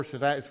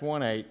is Acts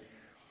 1:8.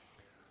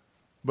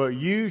 But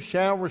you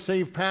shall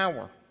receive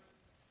power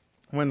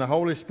when the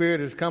Holy Spirit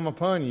has come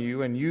upon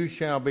you, and you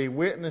shall be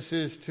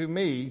witnesses to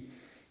me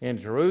in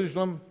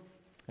Jerusalem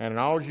and in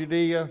all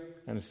Judea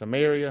and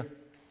Samaria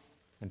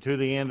and to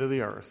the end of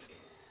the earth.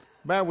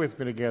 Bow with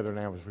me together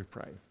now as we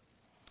pray.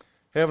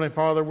 Heavenly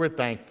Father, we're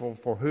thankful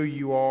for who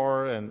you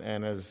are, and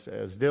as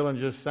Dylan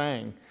just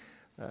sang,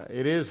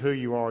 it is who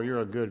you are. You're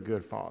a good,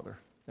 good Father,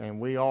 and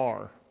we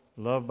are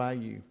loved by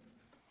you.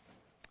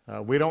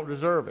 We don't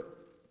deserve it,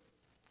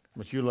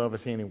 but you love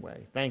us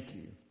anyway. Thank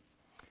you.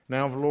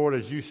 Now, Lord,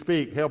 as you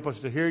speak, help us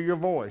to hear your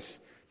voice,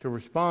 to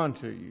respond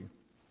to you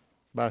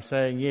by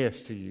saying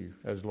yes to you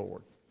as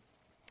Lord.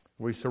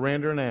 We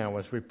surrender now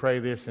as we pray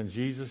this in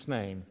Jesus'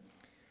 name.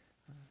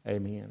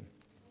 Amen.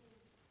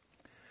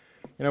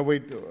 You know,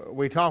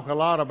 we talk a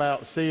lot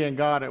about seeing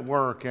God at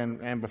work,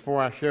 and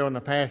before I share on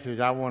the passage,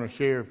 I want to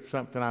share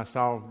something I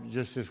saw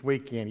just this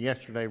weekend,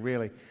 yesterday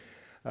really.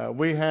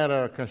 We had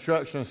a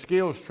construction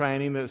skills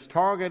training that's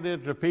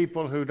targeted to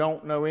people who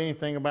don't know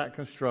anything about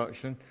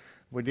construction.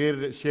 We did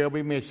it at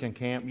Shelby Mission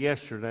Camp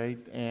yesterday,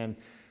 and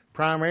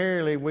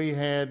primarily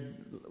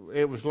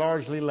it was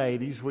largely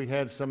ladies. We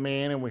had some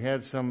men and we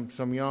had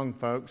some young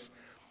folks.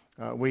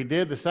 We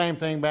did the same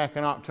thing back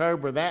in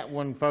October. That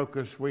one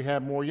focused, we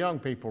had more young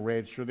people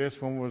register. This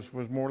one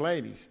was more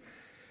ladies.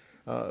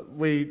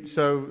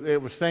 So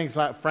it was things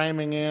like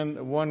framing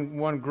in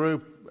one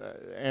group,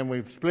 and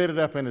we've split it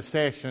up into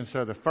sessions.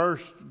 So the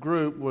first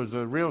group was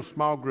a real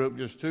small group,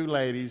 just two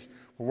ladies.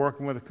 We're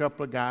working with a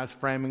couple of guys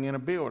framing in a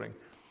building.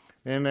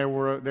 Then there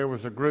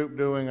was a group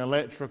doing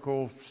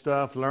electrical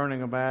stuff,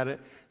 learning about it.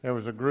 There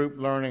was a group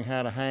learning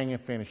how to hang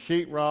and finish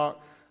sheetrock,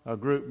 a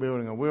group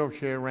building a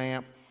wheelchair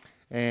ramp,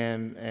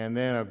 and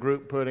then a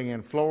group putting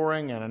in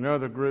flooring, and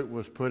another group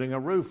was putting a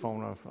roof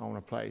on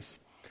a place.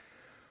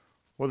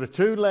 Well, the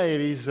two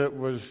ladies they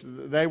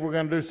were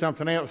going to do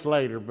something else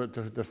later,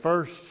 but the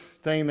first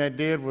thing they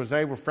did was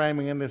they were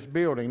framing in this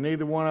building.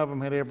 Neither one of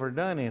them had ever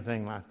done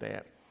anything like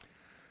that.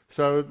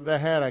 So they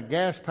had a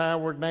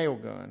gas-powered nail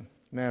gun.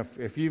 Now,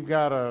 if you've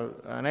got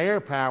an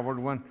air-powered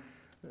one,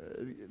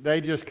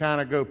 they just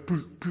kind of go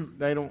poof, poof.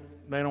 They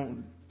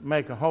don't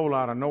make a whole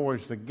lot of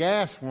noise. The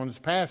gas ones,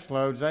 pass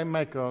loads, they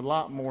make a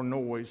lot more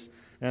noise,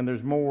 and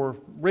there's more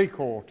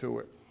recoil to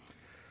it.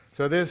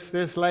 So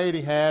this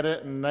lady had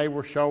it, and they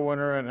were showing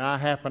her, and I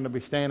happened to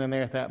be standing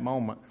there at that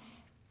moment.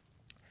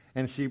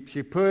 And she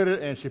put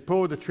it, and she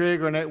pulled the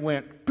trigger, and it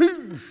went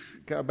poof,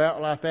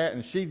 about like that,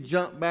 and she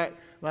jumped back,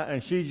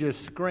 and she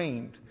just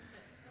screamed.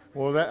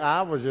 Well,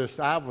 I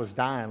was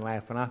dying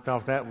laughing. I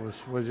thought that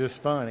was just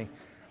funny.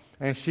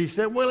 And she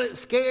said, well, it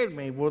scared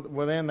me.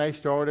 Well, then they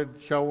started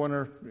showing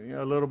her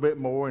a little bit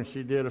more, and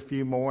she did a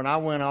few more, and I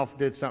went off and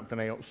did something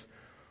else.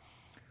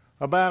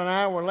 About an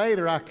hour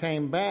later, I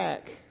came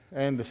back,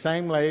 and the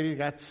same lady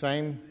got the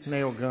same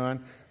nail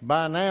gun.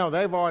 By now,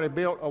 they've already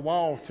built a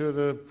wall to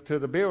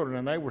the building,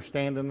 and they were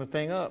standing the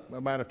thing up,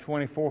 about a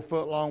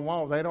 24-foot long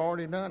wall. They'd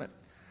already done it.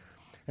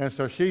 And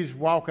so she's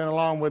walking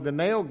along with the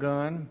nail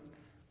gun,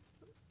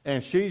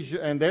 and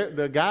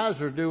the guys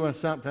are doing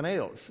something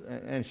else,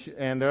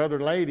 and the other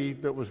lady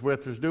that was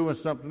with her is doing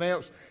something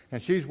else,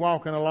 and she's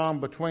walking along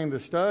between the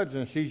studs,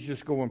 and she's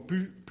just going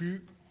poot,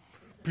 poot,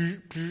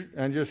 poot, poot,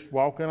 and just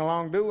walking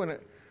along doing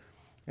it.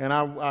 And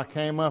I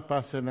came up,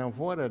 I said, now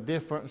what a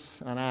difference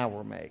an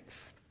hour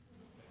makes.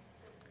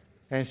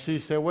 And she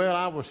said, well,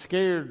 I was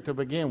scared to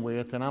begin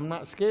with, and I'm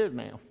not scared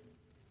now.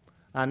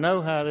 I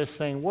know how this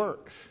thing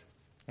works,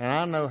 and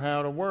I know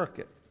how to work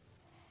it.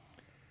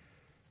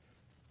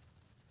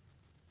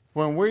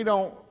 When we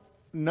don't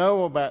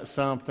know about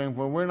something,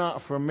 when we're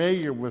not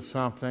familiar with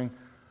something,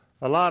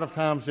 a lot of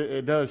times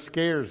it does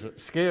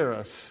scare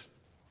us.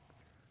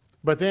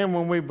 But then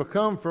when we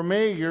become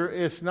familiar,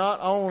 it's not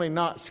only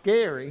not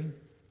scary,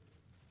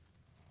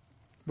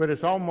 but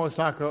it's almost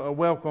like a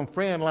welcome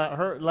friend.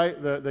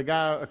 Like the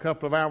guy a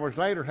couple of hours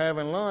later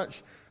having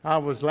lunch, I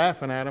was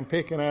laughing at him,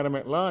 picking at him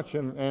at lunch,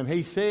 and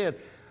he said,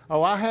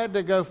 oh, I had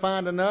to go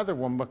find another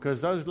one because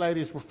those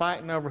ladies were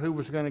fighting over who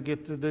was going to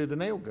get to do the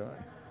nail gun.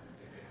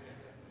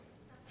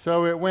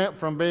 So it went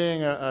from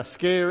being a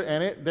scary,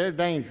 and they're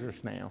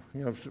dangerous now.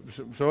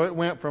 So it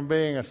went from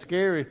being a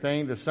scary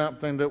thing to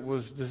something that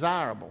was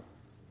desirable.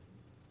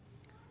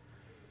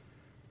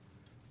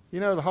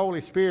 The Holy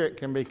Spirit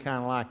can be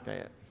kind of like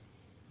that.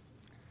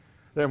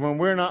 That when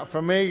we're not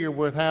familiar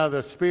with how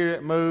the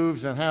Spirit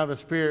moves and how the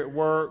Spirit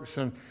works,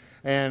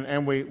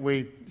 and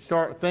we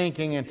start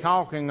thinking and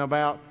talking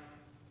about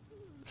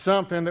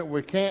something that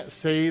we can't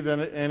see,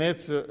 and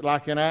it's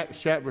like in Acts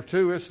chapter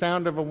 2, it's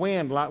sound of a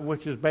wind,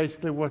 which is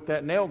basically what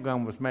that nail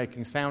gun was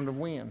making, sound of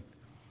wind.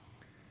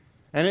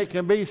 And it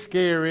can be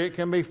scary, it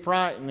can be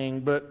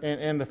frightening, but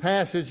in the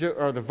passage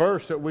or the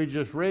verse that we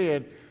just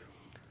read,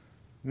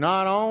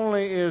 not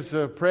only is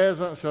the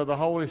presence of the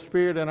Holy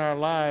Spirit in our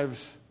lives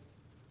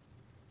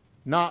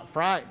not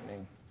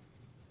frightening,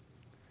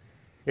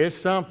 it's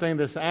something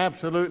that's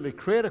absolutely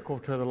critical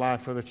to the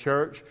life of the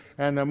church.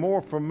 And the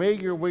more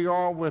familiar we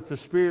are with the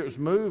Spirit's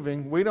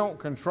moving, we don't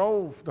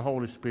control the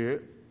Holy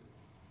Spirit.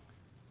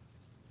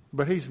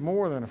 but He's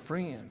more than a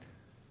friend.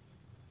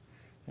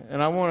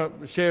 And I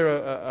want to share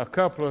a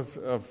couple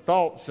of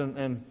thoughts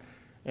and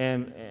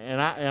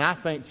I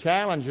think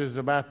challenges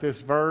about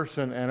this verse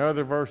and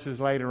other verses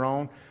later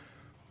on.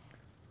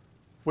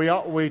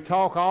 We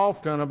talk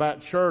often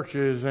about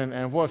churches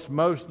and what's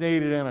most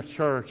needed in a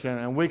church,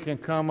 and we can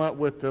come up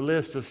with the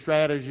list of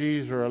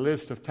strategies or a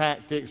list of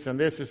tactics, and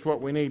this is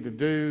what we need to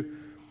do.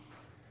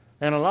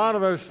 And a lot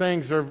of those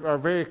things are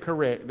very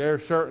correct. There are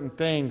certain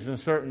things and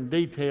certain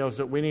details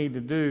that we need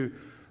to do.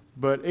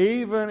 But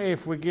even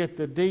if we get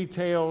the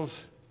details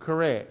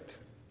correct,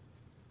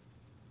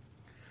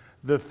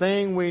 the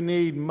thing we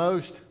need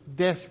most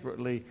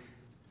desperately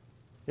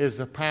is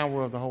the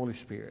power of the Holy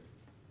Spirit.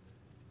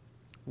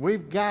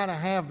 We've got to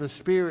have the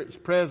Spirit's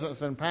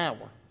presence and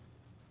power.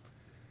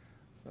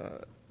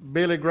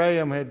 Billy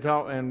Graham had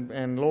taught,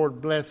 and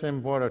Lord bless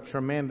him, what a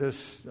tremendous,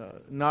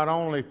 not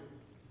only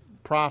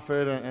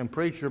prophet and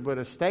preacher, but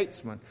a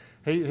statesman.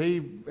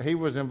 He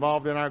was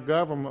involved in our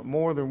government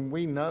more than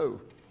we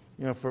know,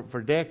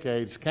 for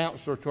decades,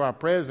 counselor to our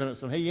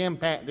presidents, and he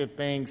impacted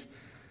things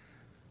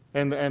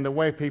and the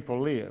way people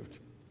lived.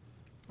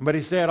 But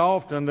he said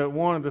often that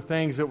one of the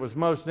things that was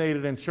most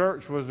needed in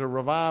church was a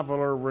revival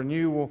or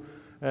renewal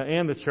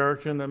in the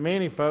church, and that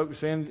many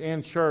folks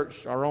in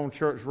church, our own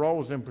church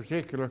roles in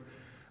particular,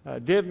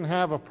 didn't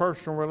have a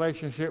personal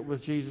relationship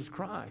with Jesus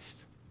Christ.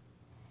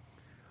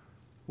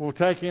 Well,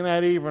 taking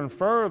that even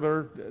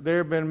further, there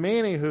have been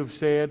many who've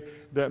said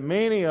that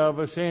many of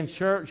us in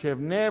church have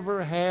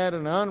never had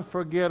an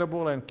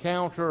unforgettable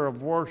encounter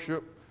of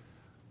worship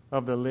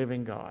of the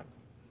living God.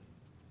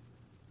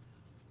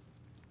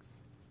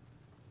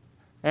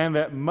 And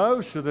that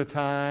most of the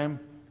time,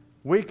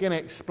 we can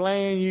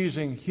explain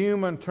using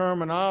human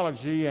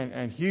terminology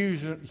and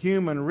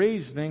human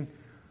reasoning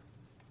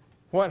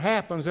what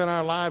happens in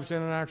our lives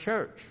and in our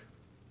church.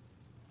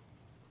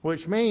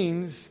 Which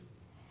means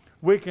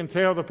we can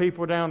tell the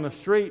people down the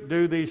street,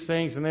 do these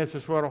things and this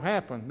is what will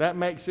happen. That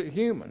makes it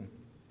human.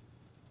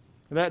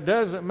 That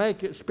doesn't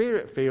make it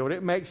Spirit-filled.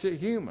 It makes it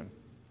human.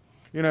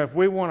 If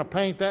we want to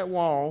paint that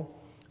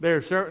wall, there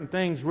are certain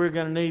things we're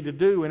going to need to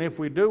do, and if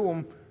we do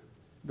them,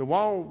 the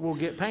wall will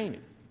get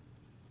painted.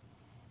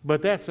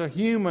 But that's a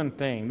human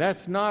thing.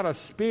 That's not a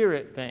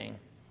Spirit thing.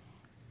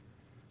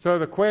 So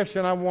the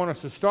question I want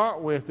us to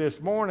start with this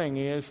morning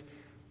is,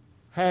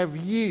 have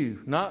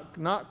you,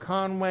 not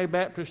Conway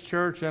Baptist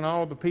Church and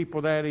all the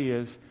people that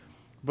is,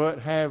 but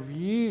have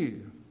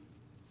you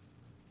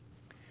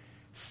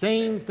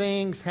seen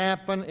things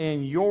happen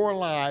in your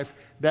life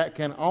that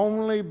can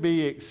only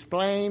be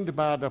explained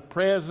by the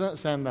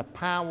presence and the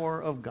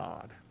power of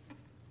God?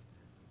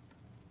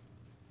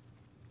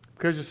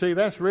 Because you see,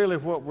 that's really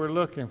what we're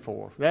looking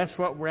for. That's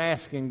what we're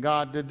asking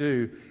God to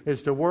do,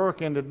 is to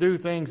work and to do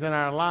things in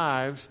our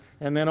lives,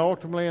 and then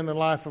ultimately in the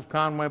life of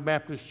Conway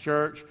Baptist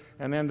Church,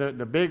 and then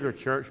the bigger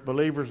church,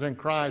 Believers in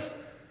Christ,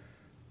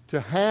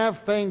 to have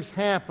things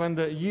happen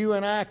that you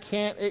and I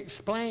can't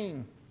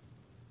explain.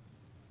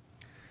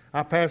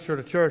 I pastored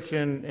a church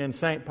in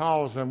St.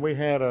 Paul's, and we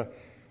had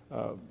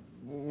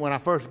when I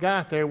first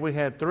got there, we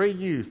had 3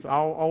 youth,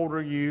 all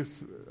older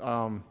youth,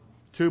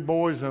 2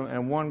 boys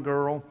and 1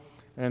 girl.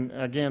 And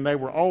again, they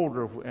were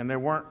older, and there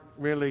weren't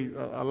really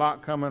a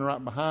lot coming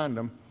right behind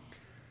them.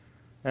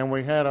 And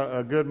we had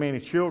a good many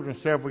children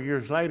several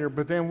years later.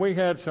 But then we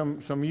had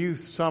some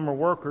youth summer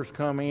workers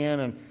come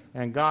in,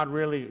 and God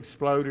really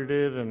exploded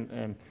it.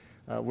 And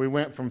we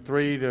went from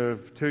 3 to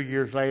 2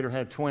 years later,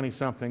 had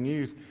 20-something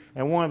youth.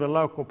 And one of the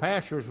local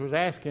pastors was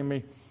asking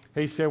me,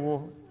 he said,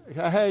 well,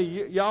 hey,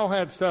 y'all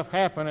had stuff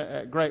happen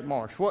at Great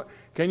Marsh.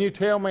 Can you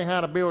tell me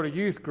how to build a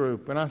youth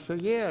group? And I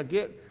said, yeah,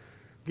 get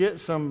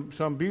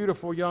some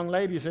beautiful young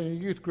ladies in your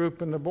youth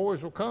group, and the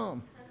boys will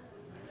come.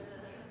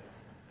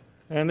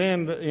 And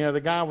then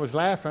the guy was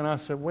laughing. I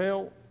said,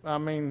 well,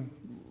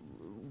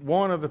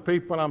 one of the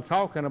people I'm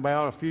talking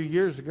about a few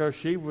years ago,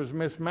 she was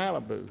Miss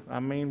Malibu.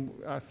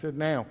 I said,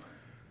 now,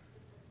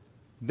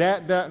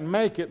 that doesn't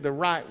make it the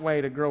right way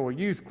to grow a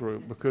youth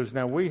group, because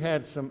now we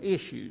had some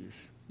issues,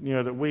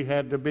 that we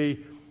had to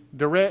be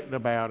direct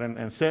about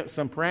and set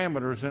some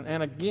parameters.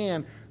 And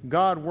again,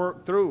 God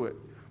worked through it.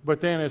 But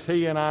then as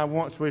he and I,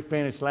 once we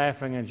finished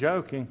laughing and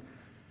joking,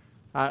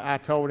 I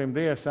told him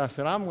this. I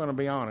said, I'm going to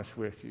be honest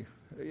with you.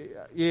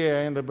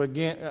 Yeah, in the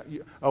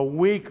beginning, a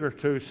week or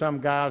two, some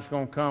guy's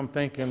going to come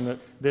thinking that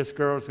this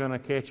girl's going to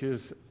catch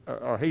his,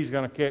 or he's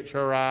going to catch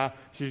her eye.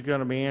 She's going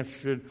to be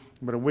interested.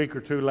 But a week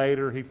or two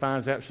later, he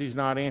finds out she's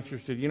not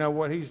interested. You know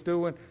what he's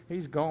doing?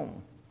 He's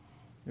gone.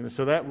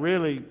 So that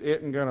really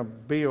isn't going to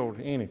build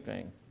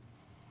anything.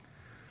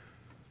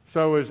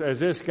 So as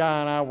this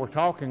guy and I were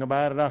talking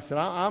about it, I said,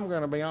 I'm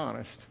going to be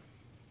honest.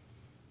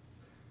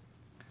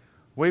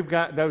 We've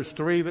got those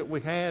 3 that we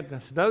had.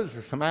 Those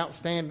are some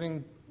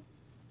outstanding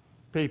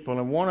people.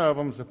 And one of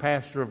them is the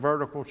pastor of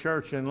Vertical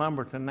Church in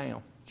Lumberton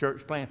now,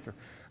 church planter.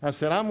 I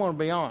said, I'm going to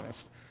be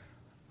honest.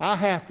 I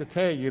have to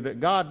tell you that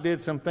God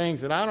did some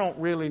things that I don't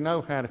really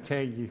know how to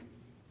tell you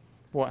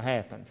what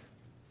happened.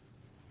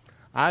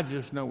 I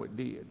just know it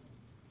did.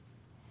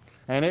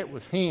 And it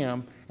was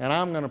him. And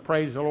I'm going to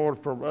praise the Lord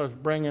for us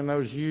bringing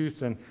those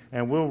youth, and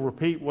we'll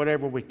repeat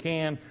whatever we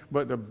can.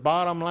 But the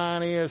bottom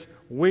line is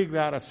we've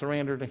got to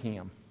surrender to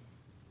him.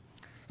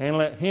 And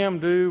let him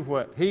do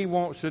what he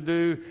wants to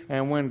do.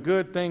 And when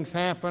good things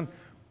happen,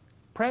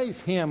 praise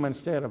him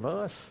instead of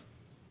us.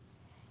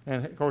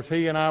 And, of course,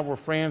 he and I were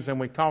friends, and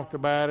we talked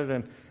about it.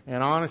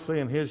 And honestly,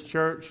 in his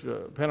church,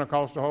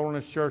 Pentecostal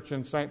Holiness Church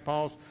in St.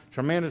 Paul's,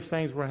 tremendous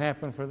things were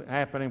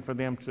happening for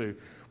them too.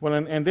 Well,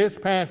 in this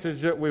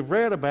passage that we've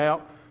read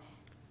about,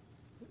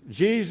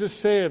 Jesus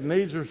said, and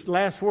these are his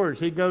last words,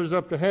 he goes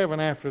up to heaven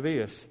after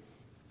this.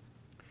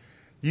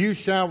 You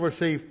shall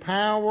receive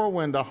power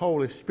when the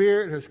Holy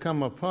Spirit has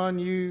come upon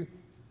you,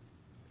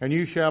 and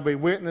you shall be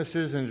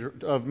witnesses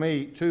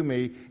to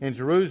me in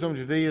Jerusalem,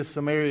 Judea,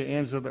 Samaria,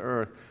 ends of the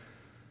earth.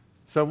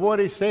 So what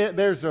he said,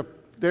 there's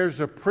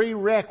a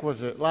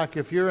prerequisite, like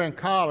if you're in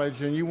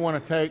college and you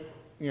want to take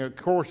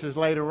courses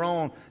later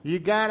on, you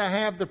got to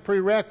have the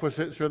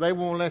prerequisites or they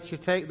won't let you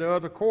take the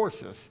other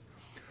courses.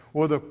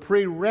 Well, the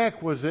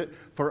prerequisite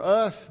for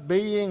us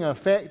being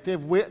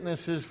effective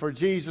witnesses for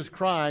Jesus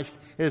Christ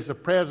is the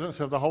presence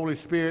of the Holy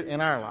Spirit in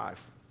our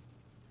life.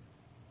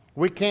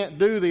 We can't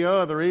do the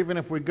other, even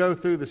if we go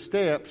through the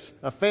steps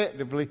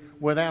effectively,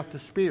 without the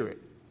Spirit.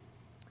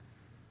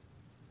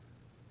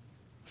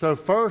 So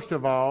first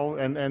of all,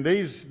 and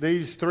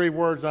these three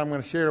words I'm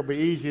going to share will be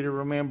easy to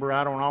remember.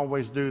 I don't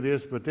always do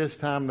this, but this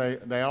time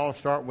they all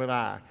start with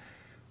I.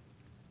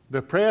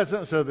 The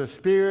presence of the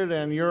Spirit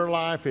in your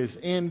life is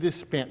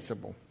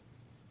indispensable.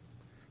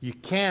 You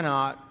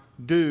cannot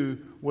do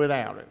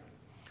without it.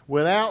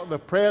 Without the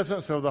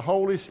presence of the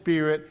Holy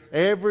Spirit,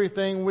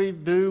 everything we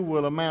do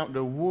will amount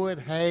to wood,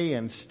 hay,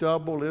 and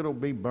stubble. It'll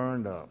be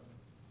burned up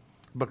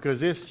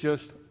because it's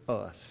just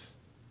us.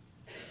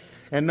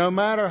 And no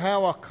matter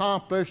how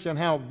accomplished and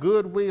how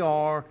good we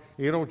are,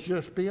 it'll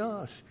just be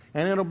us.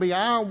 And it'll be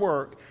our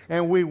work,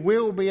 and we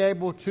will be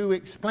able to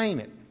explain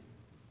it.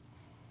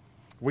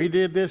 We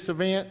did this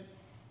event.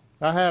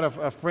 I had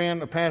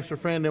a pastor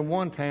friend in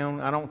one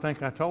town. I don't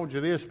think I told you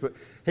this, but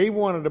he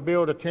wanted to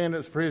build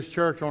attendance for his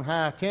church on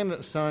high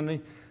attendance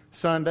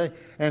Sunday,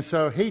 and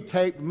so he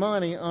taped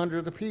money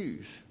under the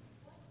pews.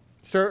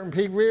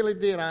 He really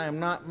did. I am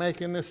not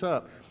making this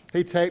up.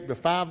 He taped a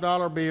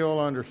 $5 bill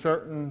under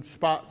certain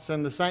spots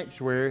in the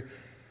sanctuary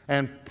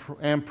and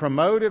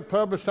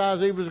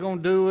publicized he was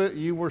going to do it.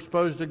 You were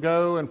supposed to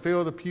go and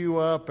fill the pew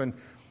up, and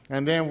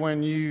then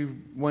when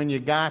you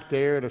got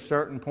there at a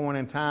certain point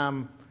in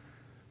time,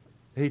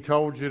 he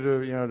told you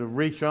to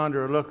reach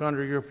under or look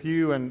under your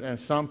pew, and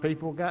some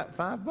people got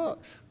 $5.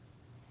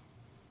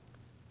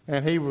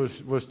 And he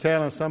was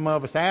telling some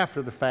of us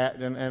after the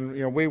fact,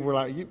 and we were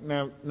like,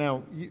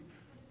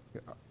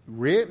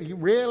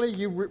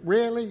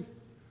 really?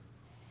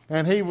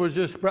 And he was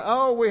just,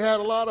 we had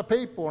a lot of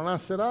people. And I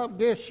said, I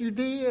guess you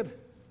did.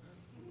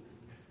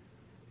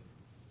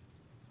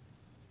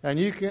 And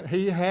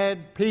he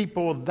had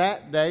people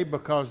that day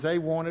because they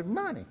wanted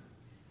money.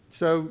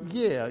 So,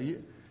 yeah.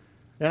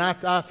 And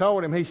I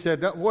told him, he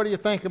said, what do you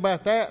think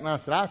about that? And I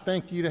said, I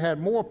think you'd have had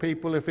more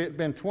people if it had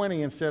been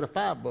 20 instead of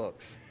 $5.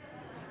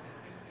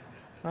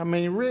 I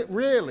mean,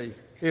 really.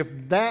 If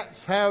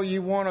that's how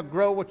you want to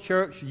grow a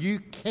church, you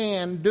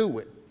can do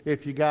it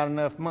if you got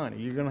enough money.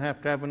 You're going to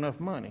have enough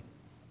money.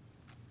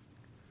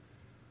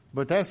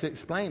 But that's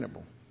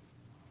explainable.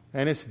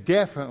 And it's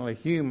definitely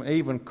human,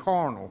 even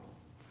carnal.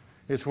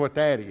 Is what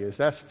that is.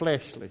 That's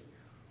fleshly.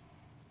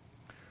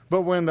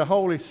 But when the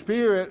Holy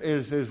Spirit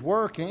is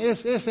working,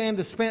 it's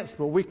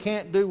indispensable. We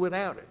can't do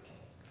without it.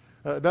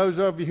 Those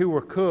of you who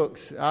are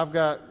cooks,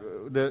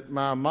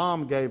 my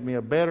mom gave me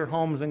a Better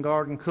Homes and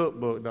Garden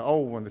cookbook, the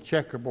old one, the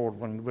checkerboard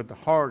one with the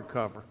hard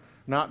cover,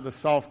 not the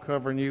soft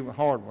cover, new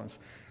hard ones.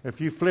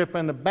 If you flip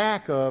in the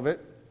back of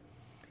it,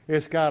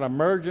 it's got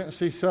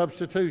emergency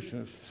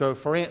substitutions. So,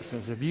 for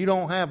instance, if you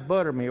don't have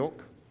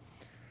buttermilk,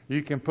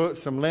 you can put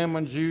some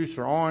lemon juice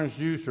or orange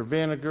juice or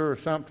vinegar or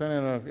something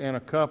in a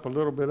cup, a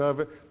little bit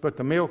of it, put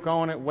the milk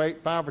on it,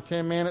 wait 5 or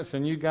 10 minutes,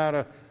 and you've got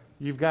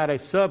a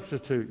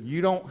substitute.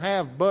 You don't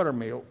have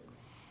buttermilk,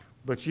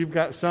 but you've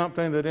got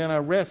something that in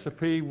a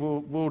recipe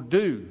will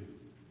do.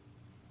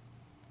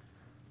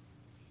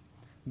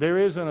 There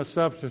isn't a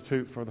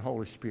substitute for the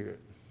Holy Spirit.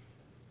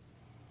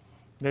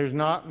 There's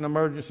not an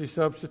emergency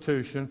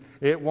substitution.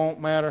 It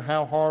won't matter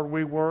how hard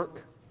we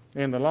work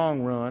in the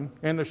long run.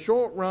 In the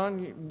short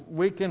run,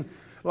 we can,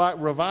 like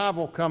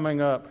revival coming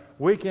up,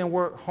 we can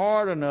work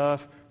hard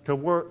enough to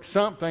work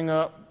something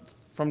up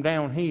from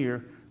down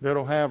here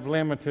that'll have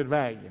limited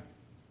value.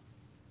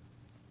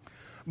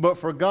 But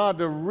for God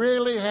to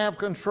really have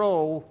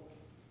control,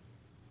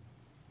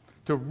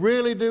 to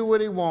really do what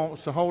He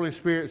wants, the Holy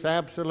Spirit's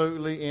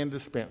absolutely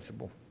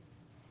indispensable.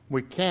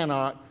 We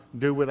cannot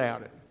do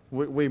without it.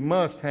 We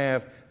must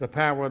have the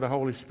power of the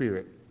Holy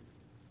Spirit.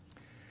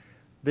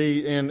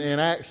 In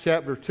Acts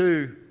chapter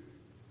 2,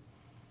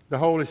 the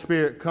Holy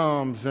Spirit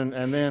comes, and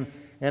then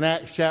in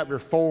Acts chapter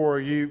 4,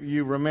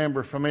 you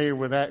remember, familiar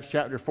with Acts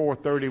chapter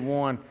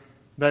 4:31,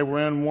 they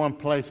were in one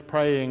place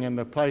praying, and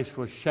the place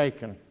was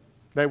shaken.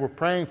 They were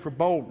praying for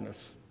boldness.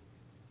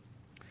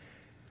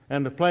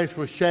 And the place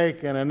was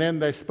shaken, and then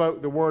they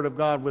spoke the word of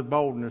God with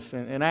boldness.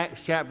 In Acts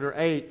chapter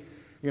 8,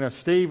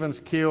 Stephen's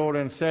killed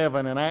in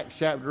 7. In Acts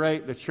chapter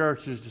 8, the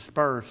church is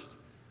dispersed.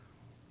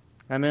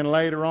 And then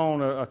later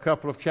on, a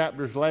couple of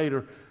chapters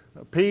later,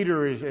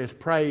 Peter is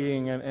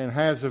praying and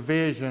has a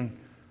vision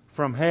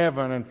from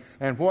heaven.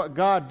 And what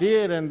God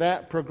did in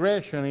that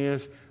progression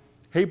is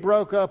He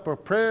broke up a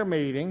prayer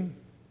meeting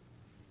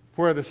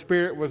where the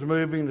Spirit was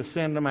moving to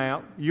send them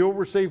out. You'll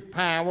receive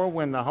power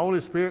when the Holy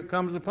Spirit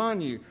comes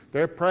upon you.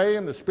 They're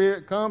praying, the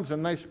Spirit comes,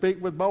 and they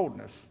speak with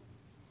boldness.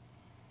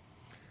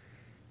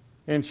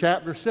 In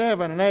chapter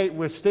 7 and 8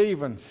 with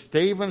Stephen,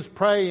 Stephen's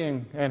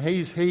praying, and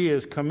he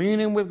is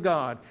communing with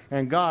God,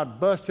 and God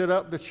busted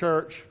up the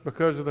church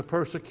because of the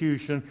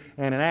persecution.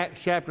 And in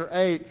Acts chapter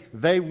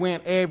 8, they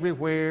went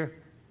everywhere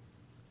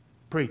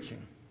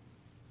preaching.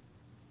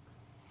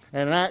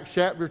 And in Acts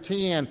chapter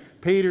 10,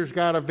 Peter's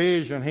got a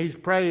vision. He's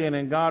praying,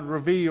 and God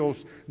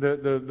reveals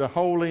the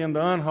holy and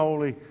the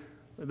unholy,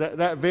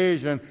 that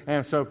vision.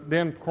 And so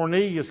then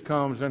Cornelius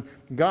comes, and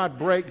God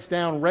breaks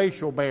down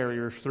racial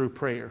barriers through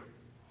prayer.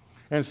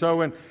 And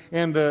so in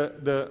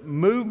the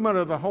movement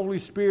of the Holy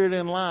Spirit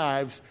in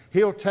lives,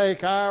 He'll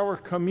take our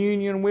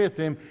communion with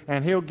Him,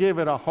 and He'll give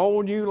it a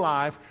whole new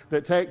life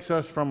that takes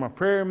us from a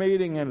prayer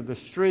meeting into the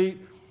street,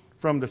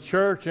 from the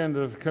church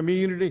into the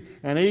community,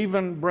 and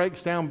even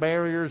breaks down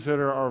barriers that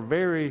are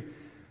very,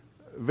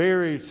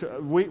 very...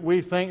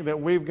 We think that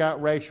we've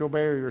got racial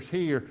barriers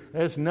here.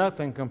 It's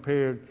nothing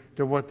compared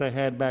to what they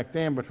had back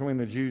then between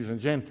the Jews and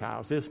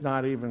Gentiles. It's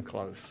not even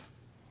close.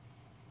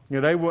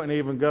 They wouldn't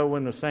even go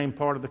in the same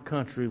part of the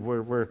country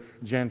where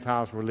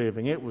Gentiles were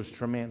living. It was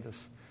tremendous.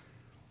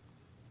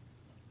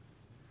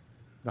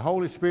 The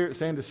Holy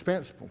Spirit's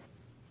indispensable.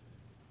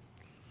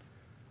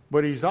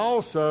 But He's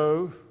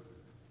also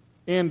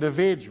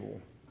individual.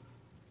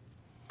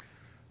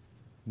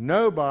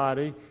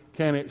 Nobody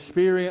can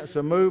experience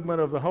a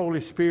movement of the Holy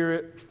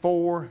Spirit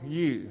for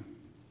you.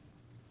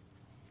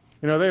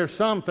 There are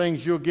some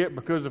things you'll get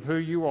because of who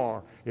you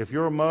are. If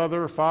your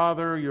mother,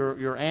 father,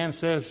 your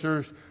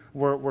ancestors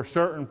were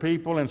certain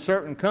people in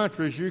certain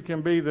countries, you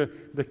can be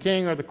the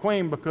king or the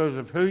queen because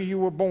of who you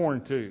were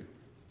born to.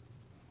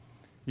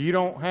 You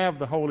don't have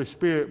the Holy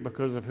Spirit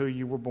because of who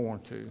you were born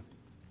to.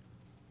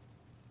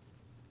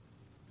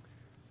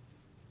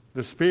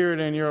 The Spirit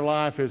in your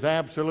life is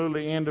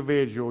absolutely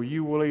individual.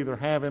 You will either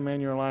have Him in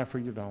your life or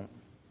you don't.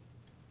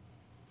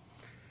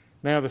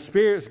 Now, the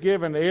Spirit's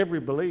given to every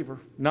believer,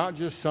 not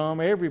just some,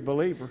 every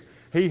believer.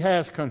 He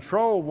has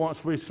control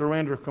once we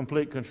surrender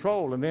complete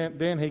control, and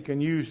then He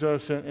can use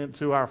us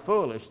to our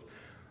fullest.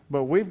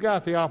 But we've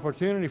got the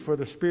opportunity for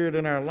the Spirit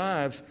in our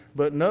lives,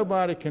 but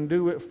nobody can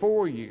do it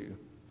for you.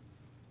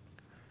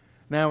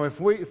 Now, if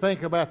we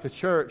think about the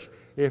church,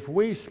 if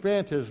we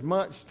spent as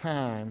much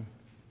time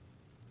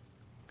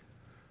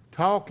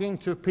talking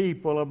to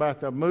people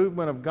about the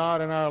movement of God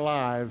in our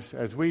lives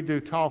as we do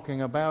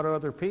talking about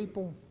other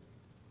people,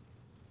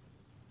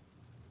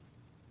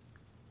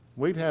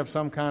 we'd have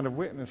some kind of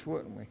witness,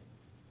 wouldn't we?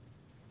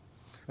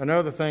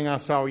 Another thing I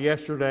saw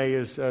yesterday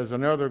is as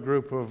another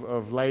group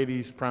of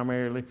ladies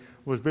primarily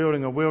was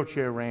building a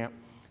wheelchair ramp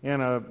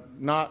in a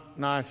not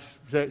nice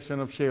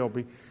section of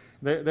Shelby.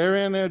 They're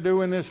in there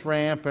doing this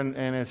ramp, and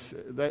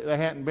they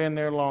hadn't been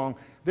there long.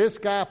 This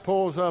guy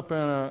pulls up in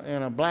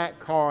a black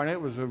car, and it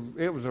was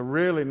a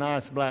really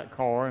nice black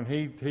car, and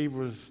he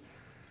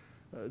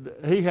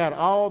had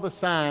all the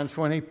signs.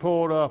 When he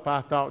pulled up,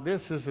 I thought,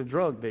 this is a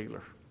drug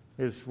dealer,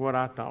 is what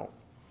I thought.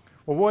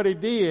 Well, what he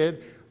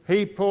did,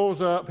 he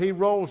pulls up, he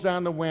rolls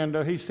down the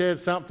window, he said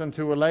something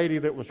to a lady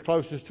that was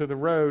closest to the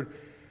road,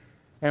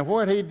 and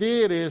what he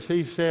did is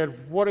he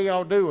said, what are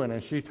y'all doing?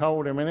 And she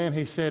told him, and then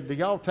he said, do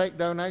y'all take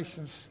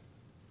donations?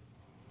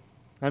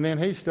 And then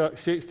he stuck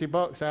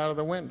 $60 out of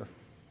the window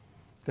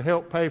to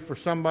help pay for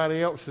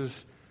somebody else's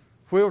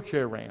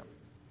wheelchair ramp.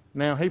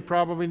 Now, he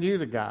probably knew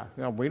the guy.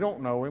 We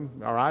don't know him,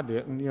 or I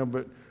didn't,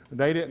 but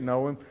they didn't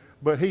know him.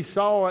 But he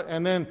saw it,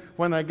 and then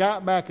when they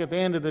got back at the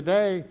end of the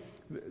day,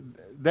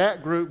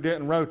 that group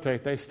didn't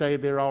rotate. They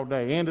stayed there all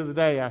day. End of the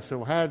day, I said,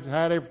 well,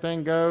 how'd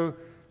everything go?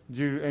 Did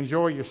you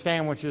enjoy your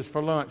sandwiches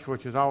for lunch,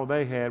 which is all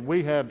they had?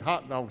 We had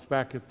hot dogs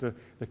back at the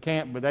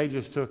camp, but they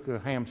just took a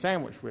ham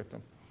sandwich with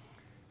them.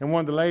 And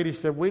one of the ladies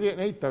said, we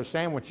didn't eat those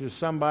sandwiches.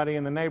 Somebody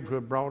in the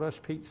neighborhood brought us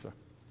pizza.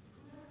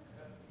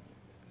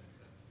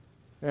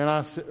 And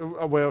I said,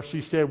 well, she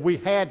said, we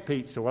had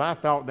pizza. Well, I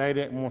thought they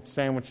didn't want the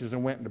sandwiches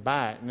and went to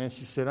buy it. And then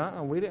she said,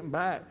 we didn't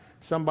buy it.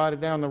 Somebody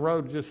down the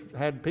road just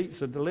had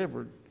pizza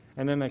delivered.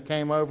 And then they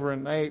came over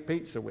and they ate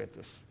pizza with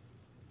us.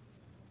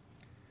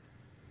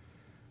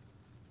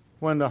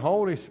 When the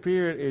Holy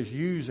Spirit is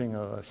using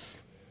us,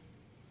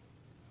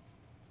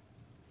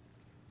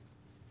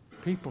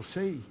 people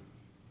see.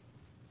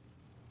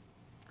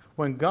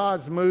 When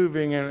God's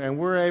moving and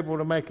we're able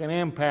to make an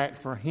impact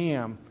for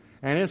Him,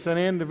 and it's an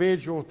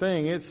individual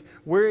thing,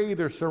 we're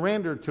either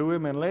surrendered to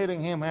Him and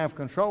letting Him have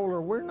control,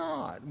 or we're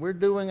not. We're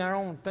doing our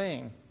own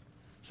thing.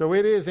 So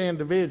it is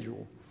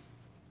individual.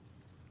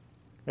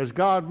 As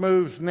God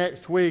moves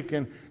next week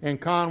in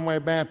Conway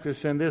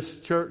Baptist and this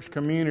church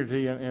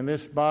community and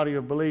this body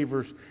of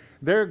believers,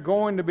 there are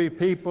going to be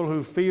people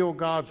who feel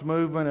God's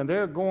movement, and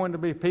there are going to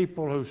be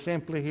people who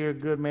simply hear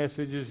good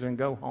messages and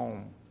go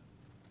home.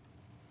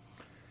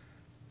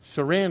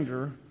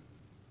 Surrender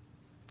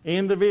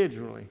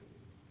individually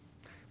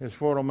is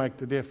what will make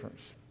the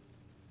difference.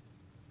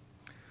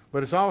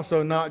 But it's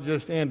also not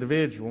just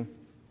individual.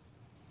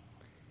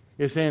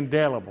 It's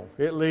indelible.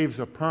 It leaves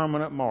a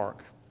permanent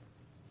mark.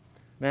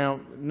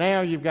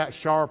 Now you've got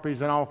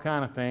Sharpies and all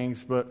kind of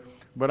things, but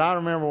I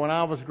remember when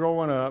I was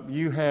growing up,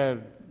 you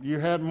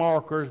had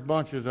markers,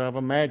 bunches of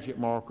them, magic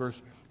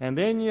markers, and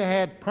then you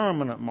had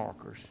permanent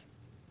markers.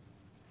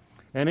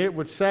 And it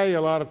would say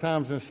a lot of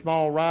times in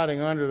small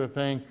writing under the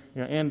thing,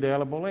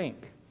 indelible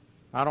ink.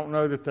 I don't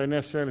know that they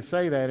necessarily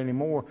say that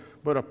anymore,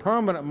 but a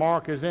permanent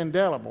mark is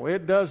indelible.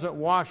 It doesn't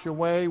wash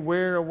away,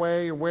 or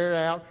wear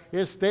out.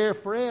 It's there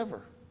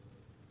forever.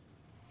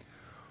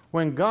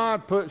 When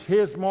God puts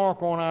His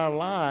mark on our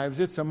lives,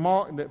 it's a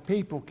mark that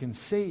people can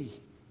see.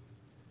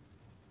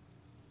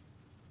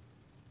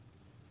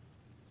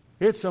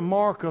 It's a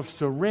mark of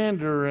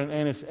surrender,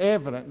 and it's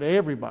evident to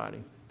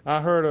everybody.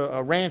 I heard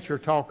a rancher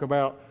talk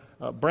about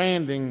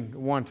branding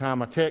one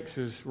time, a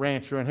Texas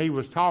rancher, and he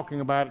was talking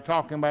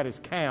about his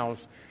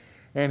cows.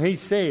 And he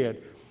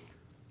said,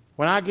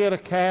 when I get a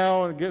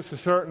cow and it gets a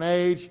certain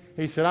age,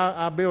 he said,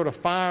 I build a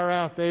fire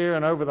out there,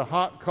 and over the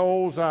hot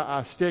coals,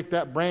 I stick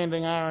that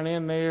branding iron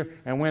in there,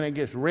 and when it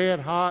gets red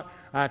hot,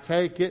 I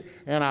take it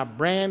and I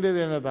brand it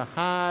into the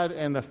hide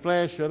and the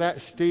flesh of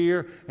that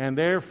steer, and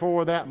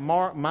therefore that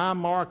mark, my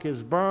mark,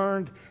 is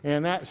burned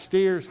in that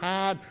steer's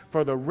hide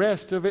for the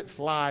rest of its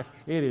life.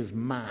 It is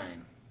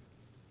mine.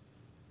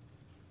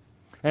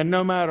 And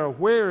no matter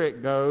where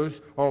it goes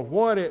or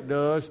what it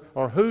does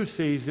or who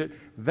sees it,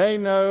 they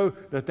know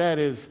that that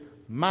is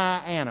my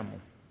animal.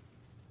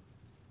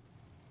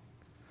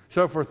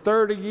 So for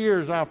 30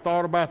 years I've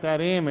thought about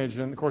that image,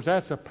 and of course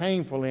that's a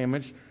painful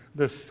image.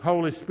 The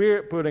Holy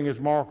Spirit putting His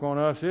mark on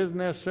us isn't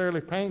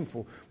necessarily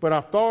painful. But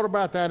I've thought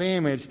about that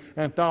image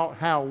and thought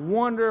how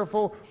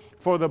wonderful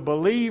for the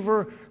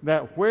believer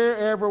that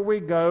wherever we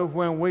go,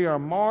 when we are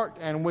marked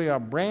and we are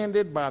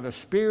branded by the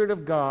Spirit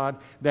of God,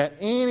 that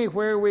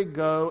anywhere we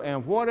go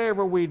and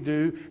whatever we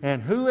do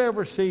and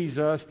whoever sees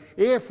us,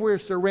 if we're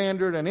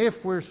surrendered and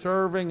if we're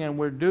serving and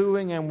we're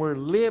doing and we're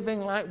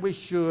living like we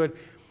should,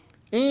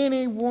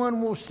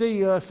 anyone will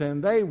see us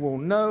and they will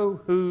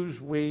know whose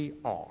we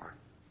are.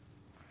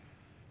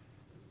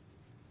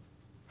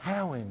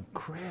 How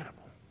incredible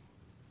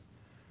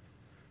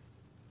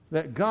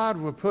that God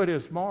would put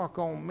His mark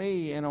on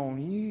me and on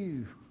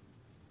you.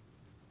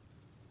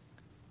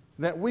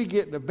 That we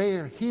get to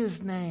bear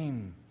His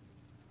name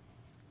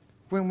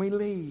when we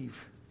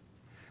leave.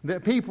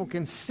 That people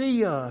can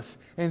see us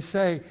and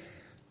say,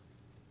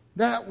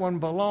 that one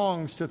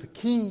belongs to the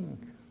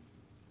King.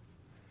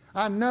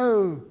 I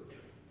know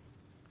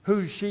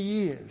who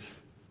she is.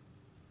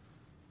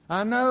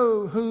 I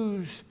know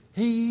whose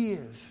he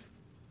is.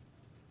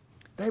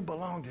 They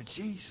belong to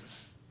Jesus.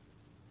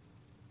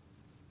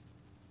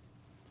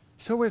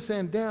 So it's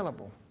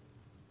indelible.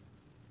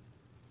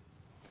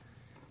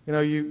 You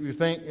know, you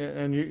think,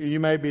 and you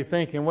may be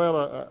thinking,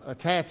 well, a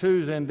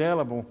tattoo's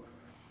indelible.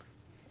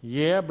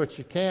 Yeah, but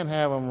you can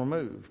have them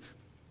removed.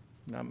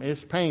 I mean,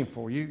 it's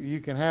painful. You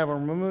can have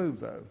them removed,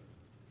 though.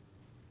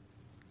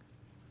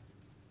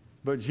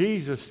 But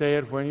Jesus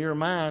said, when you're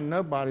mine,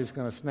 nobody's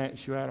going to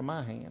snatch you out of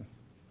my hand.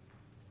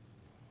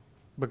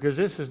 Because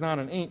this is not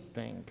an ink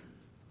thing.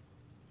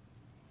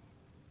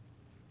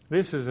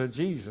 This is a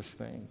Jesus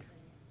thing.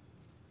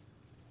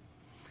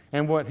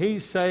 And what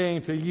He's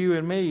saying to you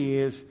and me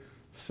is,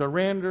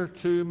 surrender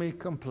to me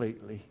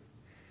completely.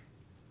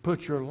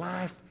 Put your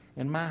life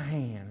in my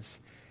hands.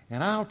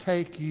 And I'll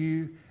take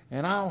you,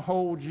 and I'll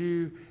hold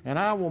you, and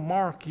I will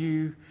mark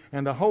you,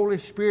 and the Holy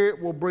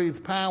Spirit will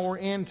breathe power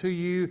into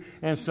you,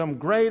 and some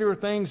greater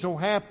things will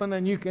happen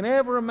than you can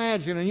ever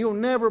imagine, and you'll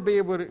never be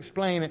able to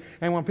explain it.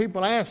 And when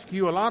people ask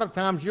you, a lot of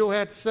times you'll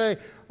have to say,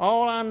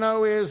 all I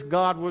know is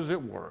God was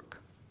at work.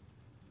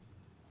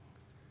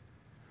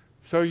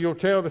 So you'll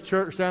tell the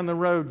church down the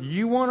road,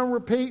 you want to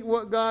repeat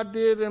what God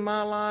did in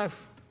my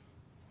life?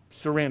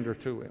 Surrender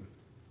to Him.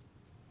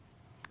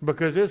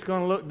 Because it's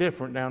going to look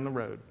different down the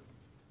road.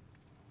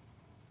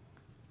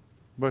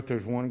 But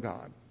there's one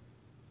God.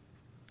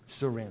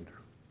 Surrender.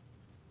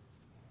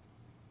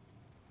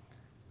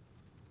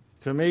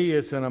 To me,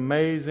 it's an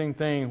amazing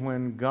thing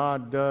when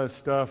God does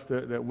stuff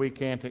that we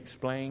can't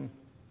explain.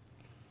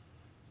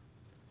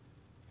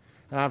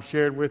 And I've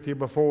shared with you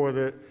before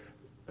that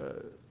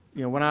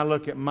when I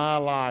look at my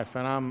life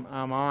and I'm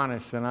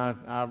honest and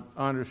I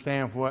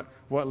understand what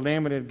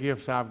limited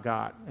gifts I've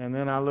got, and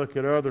then I look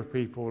at other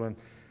people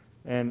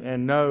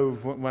and know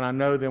when I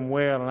know them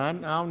well,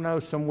 and I'll know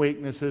some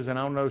weaknesses and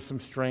I'll know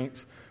some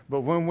strengths.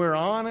 But when we're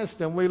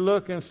honest and we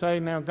look and say,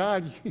 now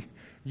God,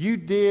 you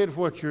did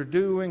what you're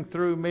doing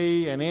through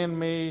me and in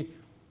me,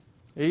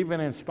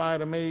 even in spite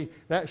of me,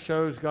 that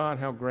shows God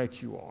how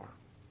great you are.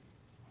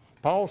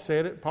 Paul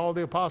said it. Paul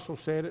the Apostle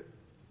said it.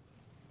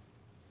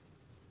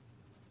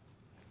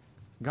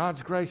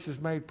 God's grace is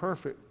made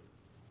perfect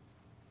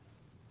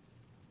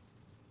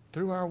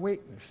through our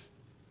weakness.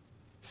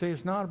 See,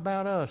 it's not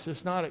about us.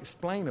 It's not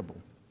explainable.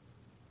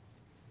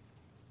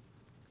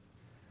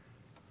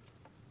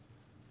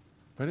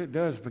 But it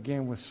does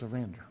begin with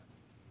surrender.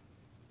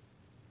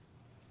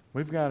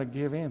 We've got to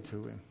give in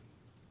to Him.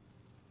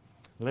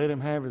 Let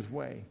Him have His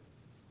way.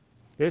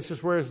 It's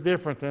just where it's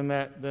different than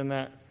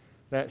that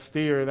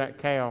steer or that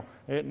cow.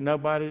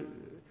 Nobody's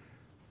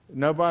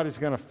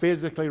going to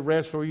physically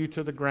wrestle you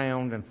to the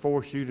ground and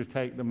force you to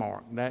take the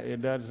mark.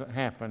 It doesn't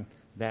happen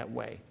that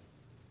way.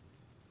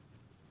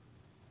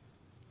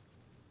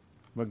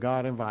 But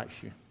God invites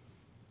you.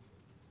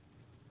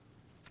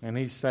 And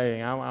He's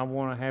saying, I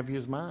want to have you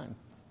as mine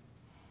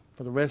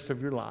for the rest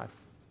of your life.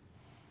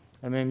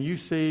 And then you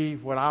see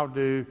what I'll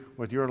do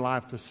with your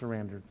life to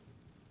surrender.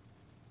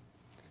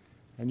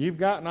 And you've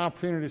got an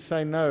opportunity to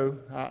say no.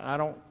 I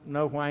don't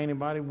know why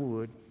anybody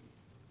would,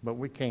 but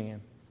we can.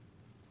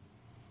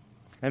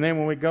 And then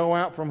when we go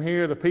out from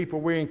here, the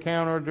people we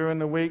encounter during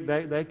the week,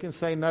 they can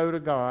say no to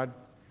God.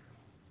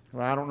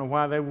 Well, I don't know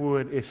why they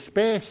would,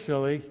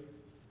 especially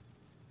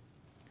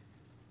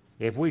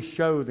if we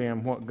show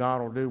them what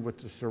God will do with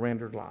the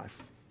surrendered life.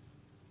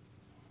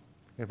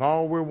 If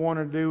all we want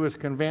to do is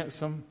convince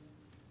them,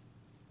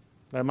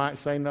 they might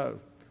say no.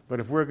 But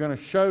if we're going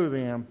to show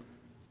them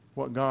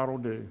what God will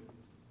do,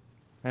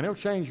 and it'll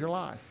change your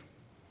life.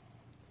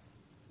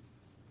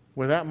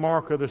 With that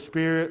mark of the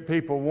Spirit,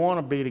 people want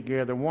to be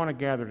together, want to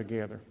gather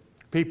together.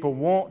 People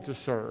want to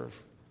serve.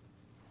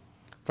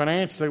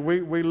 Financially,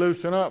 we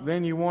loosen up.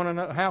 Then you want to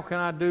know, how can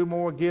I do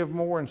more, give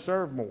more, and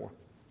serve more?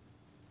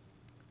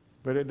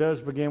 But it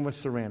does begin with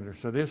surrender.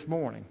 So this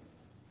morning,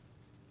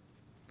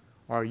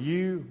 are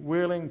you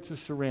willing to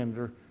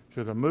surrender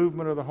to the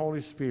movement of the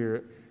Holy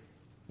Spirit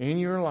in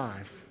your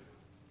life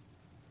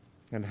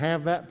and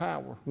have that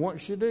power?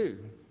 Once you do,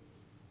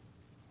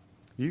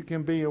 you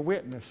can be a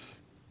witness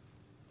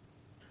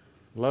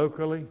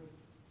locally,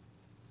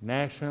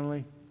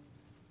 nationally,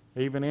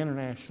 even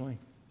internationally.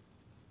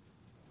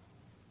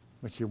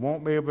 But you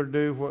won't be able to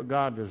do what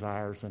God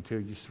desires until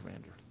you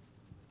surrender.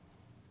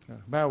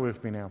 Bow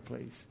with me now,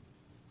 please.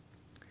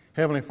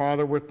 Heavenly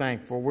Father, we're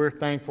thankful. We're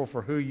thankful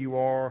for who you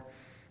are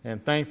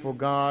and thankful,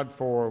 God,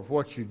 for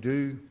what you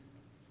do.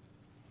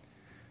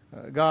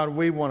 God,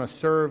 we want to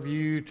serve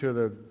you to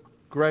the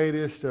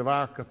greatest of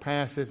our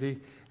capacity,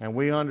 and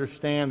we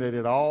understand that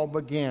it all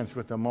begins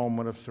with a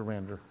moment of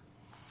surrender.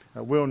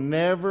 We'll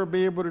never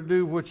be able to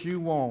do what you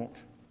want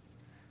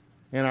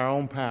in our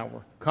own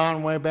power.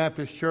 Conway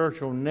Baptist Church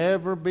will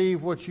never be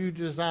what you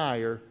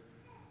desire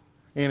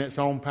in its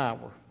own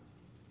power.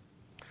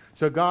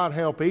 So God,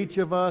 help each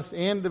of us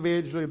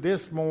individually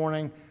this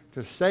morning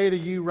to say to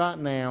you right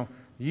now,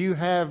 you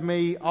have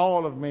me,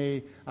 all of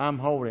me, I'm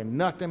holding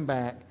nothing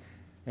back,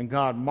 and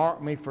God,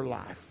 mark me for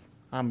life.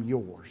 I'm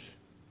yours.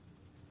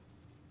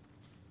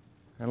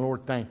 And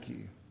Lord, thank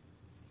you.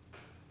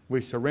 We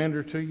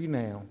surrender to you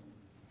now.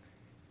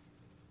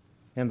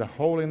 In the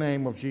holy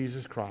name of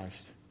Jesus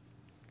Christ.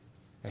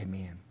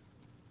 Amen.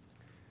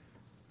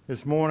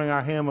 This morning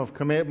our hymn of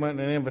commitment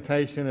and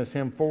invitation is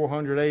hymn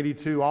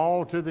 482,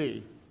 All to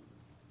Thee.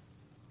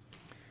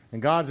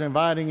 And God's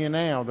inviting you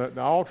now.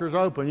 The altar's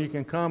open. You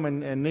can come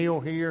and kneel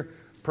here,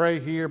 pray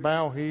here,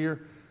 bow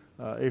here.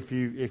 If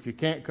you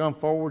can't come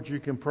forward, you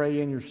can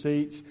pray in your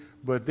seats.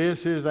 But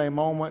this is a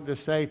moment to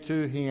say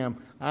to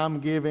Him,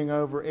 I'm giving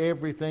over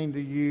everything to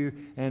you.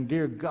 And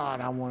dear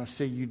God, I want to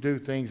see you do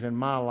things in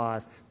my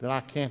life that I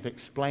can't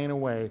explain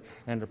away,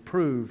 and to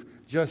prove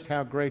just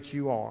how great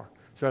you are.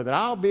 So that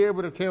I'll be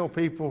able to tell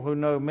people who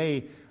know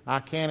me,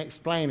 I can't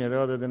explain it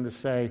other than to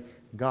say,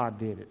 God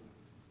did it.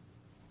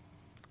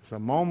 It's a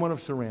moment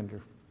of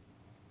surrender.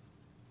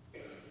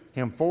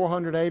 Hymn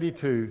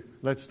 482,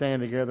 let's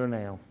stand together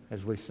now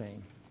as we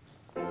sing.